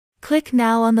Click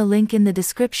now on the link in the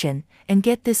description and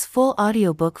get this full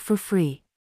audiobook for free.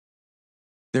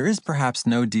 There is perhaps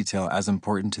no detail as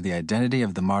important to the identity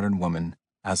of the modern woman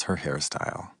as her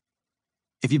hairstyle.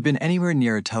 If you've been anywhere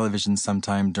near a television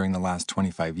sometime during the last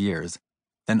 25 years,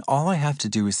 then all I have to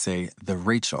do is say the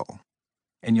Rachel,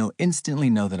 and you'll instantly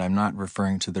know that I'm not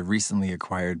referring to the recently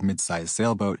acquired mid-sized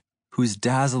sailboat whose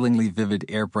dazzlingly vivid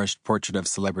airbrushed portrait of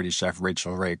celebrity chef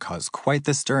Rachael Ray caused quite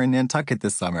the stir in Nantucket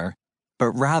this summer,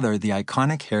 but rather the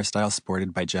iconic hairstyle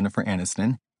sported by Jennifer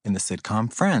Aniston in the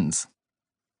sitcom Friends.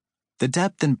 The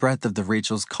depth and breadth of the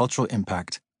Rachel's cultural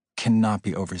impact cannot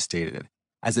be overstated,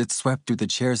 as it swept through the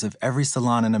chairs of every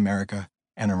salon in America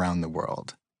and around the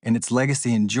world, and its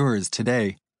legacy endures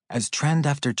today as trend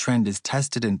after trend is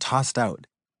tested and tossed out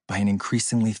by an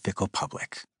increasingly fickle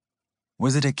public.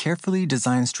 Was it a carefully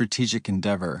designed strategic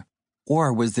endeavor,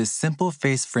 or was this simple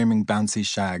face-framing bouncy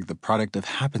shag the product of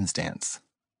happenstance?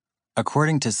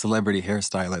 According to celebrity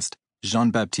hairstylist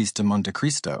Jean-Baptiste de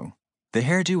Montecristo, the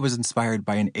hairdo was inspired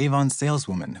by an Avon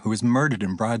saleswoman who was murdered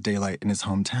in broad daylight in his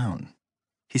hometown.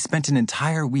 He spent an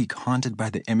entire week haunted by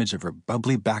the image of her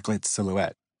bubbly backlit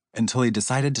silhouette until he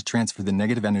decided to transfer the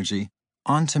negative energy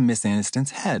onto Miss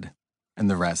Aniston's head, and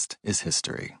the rest is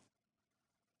history.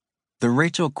 The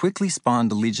Rachel quickly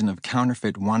spawned a legion of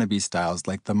counterfeit wannabe styles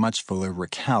like the much fuller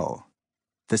Raquel,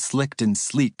 the slicked and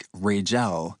sleek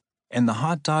Rachel, and the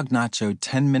hot dog nacho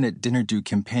 10-minute dinner do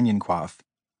companion coif,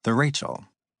 the Rachel,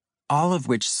 all of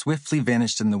which swiftly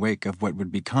vanished in the wake of what would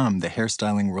become the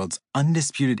hairstyling world's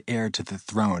undisputed heir to the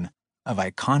throne of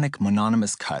iconic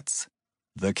mononymous cuts,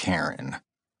 the Karen,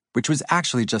 which was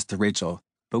actually just the Rachel,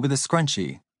 but with a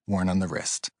scrunchie worn on the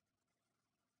wrist.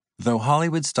 Though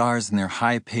Hollywood stars and their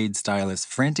high-paid stylists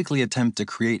frantically attempt to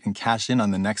create and cash in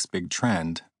on the next big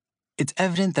trend, it's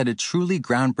evident that a truly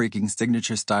groundbreaking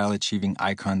signature style achieving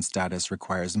icon status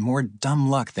requires more dumb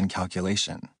luck than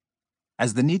calculation.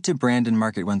 As the need to brand and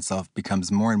market oneself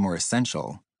becomes more and more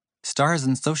essential, stars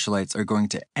and socialites are going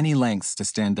to any lengths to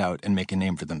stand out and make a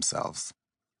name for themselves.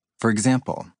 For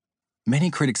example, many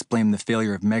critics blame the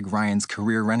failure of Meg Ryan's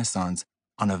career renaissance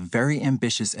on a very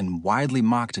ambitious and widely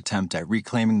mocked attempt at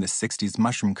reclaiming the 60s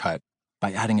mushroom cut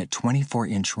by adding a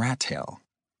 24-inch rat tail.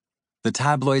 The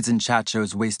tabloids and chat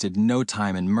shows wasted no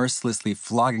time in mercilessly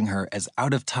flogging her as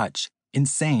out of touch,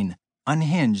 insane,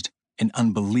 unhinged, and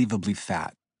unbelievably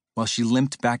fat, while she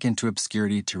limped back into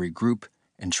obscurity to regroup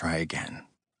and try again.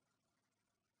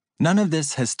 None of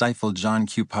this has stifled John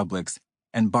Q. Public's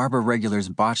and Barbara Regular's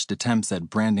botched attempts at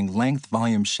branding length,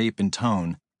 volume, shape, and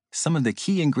tone, some of the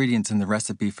key ingredients in the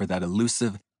recipe for that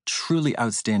elusive, truly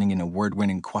outstanding and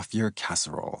award-winning coiffure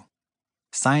casserole.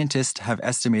 Scientists have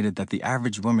estimated that the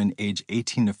average woman aged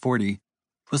 18 to 40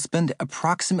 will spend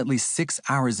approximately 6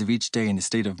 hours of each day in a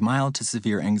state of mild to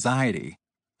severe anxiety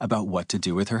about what to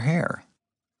do with her hair.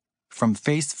 From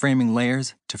face-framing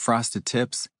layers to frosted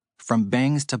tips, from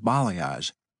bangs to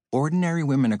balayage, ordinary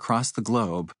women across the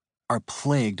globe are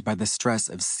plagued by the stress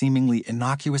of seemingly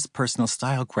innocuous personal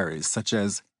style queries such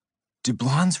as, do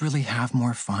blondes really have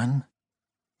more fun?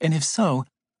 And if so,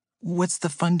 what's the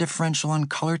fun differential on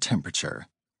color temperature?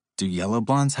 Do yellow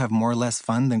blondes have more or less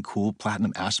fun than cool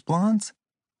platinum ash blondes?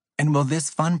 And will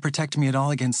this fun protect me at all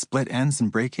against split ends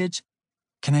and breakage?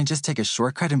 Can I just take a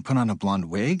shortcut and put on a blonde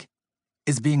wig?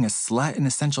 Is being a slut an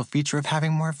essential feature of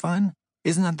having more fun?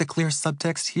 Isn't that the clear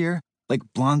subtext here? Like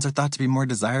blondes are thought to be more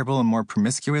desirable and more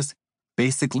promiscuous,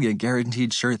 basically a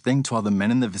guaranteed sure thing to all the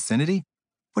men in the vicinity?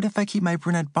 What if I keep my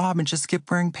brunette bob and just skip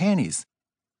wearing panties?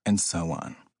 And so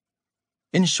on.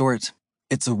 In short,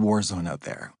 it's a war zone out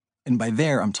there. And by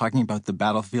there, I'm talking about the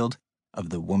battlefield of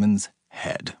the woman's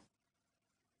head.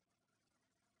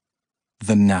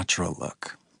 The natural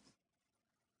look.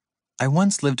 I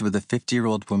once lived with a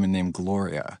 50-year-old woman named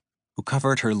Gloria, who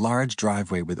covered her large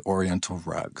driveway with oriental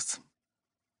rugs.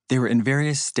 They were in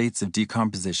various states of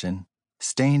decomposition,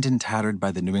 stained and tattered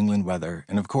by the New England weather,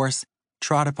 and of course,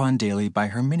 trod upon daily by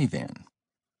her minivan.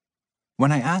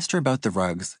 When I asked her about the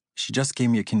rugs, she just gave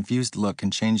me a confused look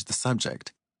and changed the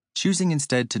subject, choosing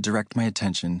instead to direct my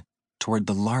attention toward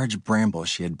the large bramble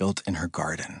she had built in her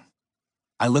garden.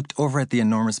 I looked over at the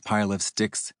enormous pile of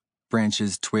sticks,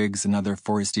 branches, twigs, and other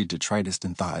foresty detritus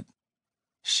and thought,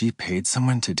 she paid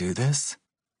someone to do this?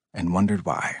 And wondered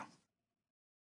why.